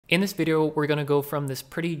In this video, we're going to go from this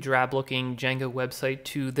pretty drab looking Django website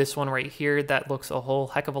to this one right here that looks a whole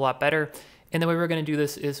heck of a lot better. And the way we're going to do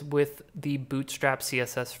this is with the Bootstrap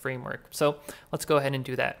CSS framework. So let's go ahead and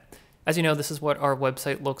do that. As you know, this is what our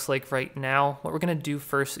website looks like right now. What we're going to do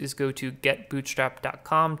first is go to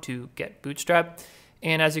getbootstrap.com to get Bootstrap.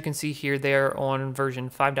 And as you can see here, they're on version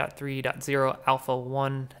 5.3.0 alpha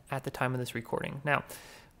 1 at the time of this recording. Now,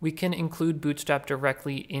 we can include Bootstrap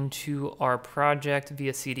directly into our project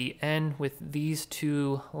via CDN with these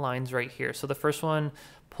two lines right here. So the first one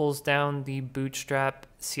pulls down the Bootstrap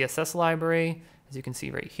CSS library, as you can see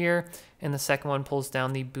right here, and the second one pulls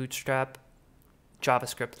down the Bootstrap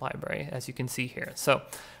JavaScript library, as you can see here. So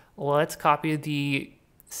let's copy the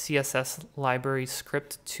CSS library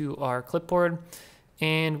script to our clipboard,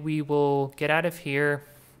 and we will get out of here.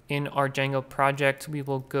 In our Django project, we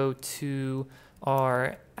will go to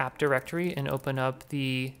our app directory and open up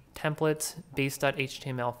the templates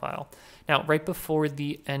base.html file. Now, right before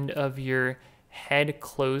the end of your head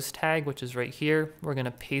close tag, which is right here, we're going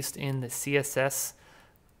to paste in the CSS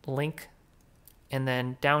link. And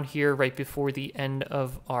then down here, right before the end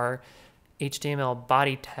of our HTML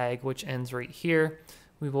body tag, which ends right here,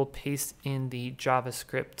 we will paste in the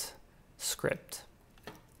JavaScript script.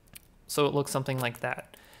 So it looks something like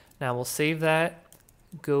that. Now we'll save that,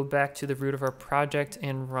 go back to the root of our project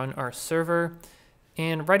and run our server.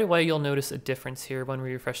 And right away, you'll notice a difference here when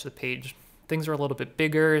we refresh the page. Things are a little bit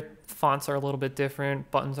bigger, fonts are a little bit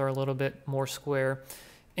different, buttons are a little bit more square.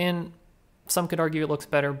 And some could argue it looks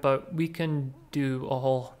better, but we can do a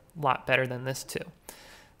whole lot better than this too.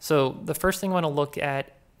 So the first thing I want to look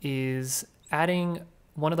at is adding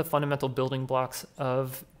one of the fundamental building blocks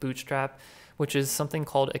of Bootstrap, which is something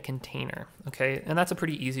called a container, okay? And that's a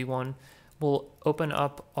pretty easy one. We'll open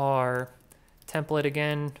up our template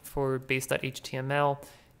again for base.html.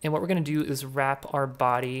 And what we're going to do is wrap our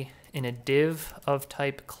body in a div of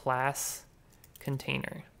type class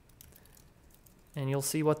container. And you'll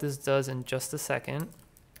see what this does in just a second.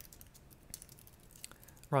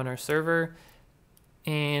 Run our server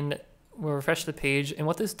and we'll refresh the page. And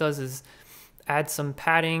what this does is add some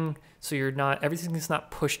padding so everything's not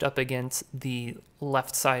pushed up against the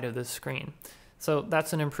left side of the screen. So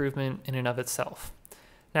that's an improvement in and of itself.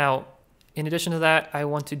 Now, in addition to that, I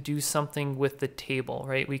want to do something with the table,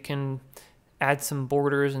 right? We can add some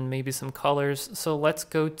borders and maybe some colors. So let's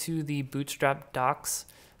go to the Bootstrap docs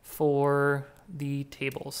for the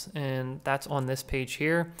tables, and that's on this page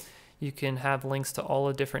here. You can have links to all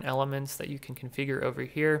the different elements that you can configure over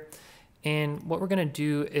here. And what we're going to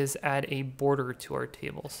do is add a border to our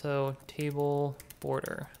table. So table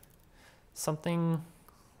border, something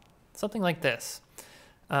like this.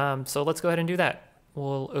 So let's go ahead and do that.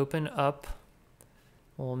 We'll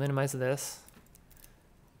minimize this,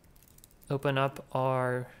 open up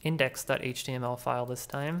our index.html file this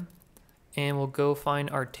time, and we'll go find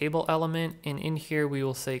our table element, and in here we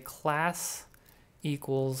will say class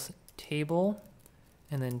equals table,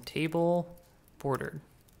 and then table bordered.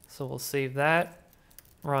 So we'll save that,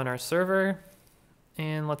 run our server,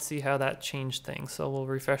 and let's see how that changed things. So we'll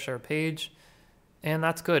refresh our page. And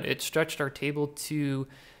that's good. It stretched our table to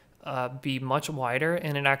be much wider,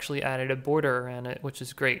 and it actually added a border around it, which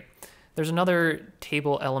is great. There's another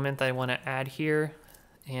table element that I want to add here,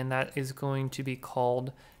 and that is going to be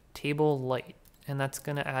called table light. And that's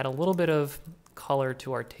going to add a little bit of color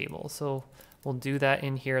to our table. So we'll do that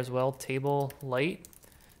in here as well, table light.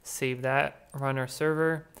 Save that, run our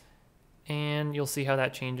server, and you'll see how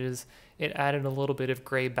that changes. It added a little bit of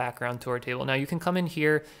gray background to our table. Now you can come in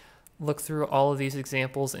here, look through all of these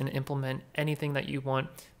examples and implement anything that you want,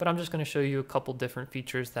 but I'm just going to show you a couple different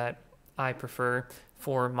features that I prefer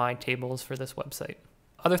for my tables for this website.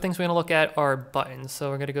 Other things we're going to look at are buttons. So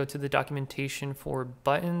we're going to go to the documentation for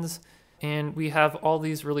buttons, and we have all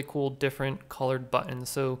these really cool different colored buttons.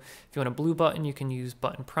 So if you want a blue button, you can use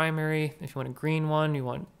button primary. If you want a green one, you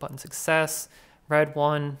want button success, red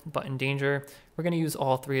one, button danger. We're going to use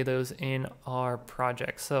all three of those in our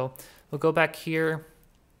project. So we'll go back here,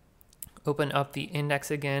 open up the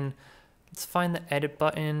index again. Let's find the edit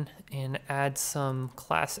button and add some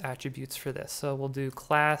class attributes for this. So we'll do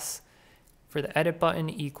class for the edit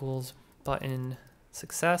button equals button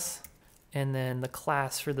success. And then the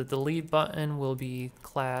class for the delete button will be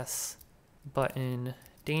class button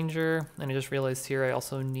danger. And I just realized here I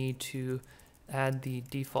also need to add the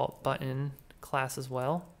default button class as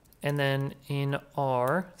well. And then in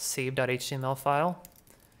our save.html file,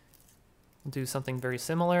 we'll do something very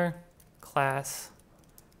similar. Class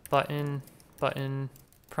button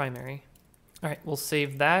primary. All right, we'll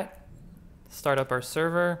save that, start up our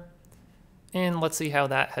server, and let's see how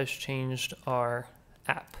that has changed our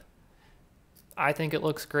app. I think it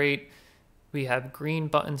looks great. We have green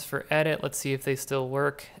buttons for edit. Let's see if they still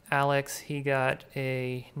work. Alex, he got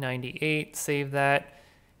a 98. Save that.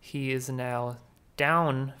 He is now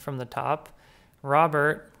down from the top.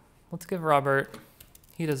 Robert, let's give Robert,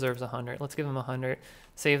 he deserves 100. Let's give him 100.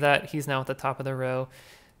 Save that. He's now at the top of the row.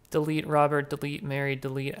 Delete Robert, delete Mary,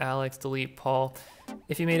 delete Alex, delete Paul.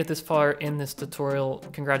 If you made it this far in this tutorial,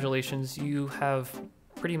 congratulations. You have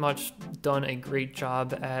pretty much done a great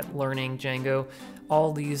job at learning Django.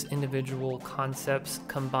 All these individual concepts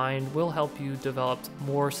combined will help you develop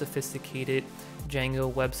more sophisticated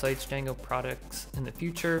Django websites, Django products in the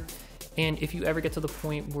future. And if you ever get to the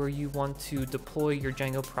point where you want to deploy your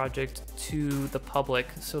Django project to the public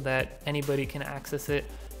so that anybody can access it,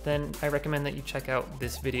 then I recommend that you check out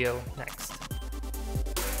this video next.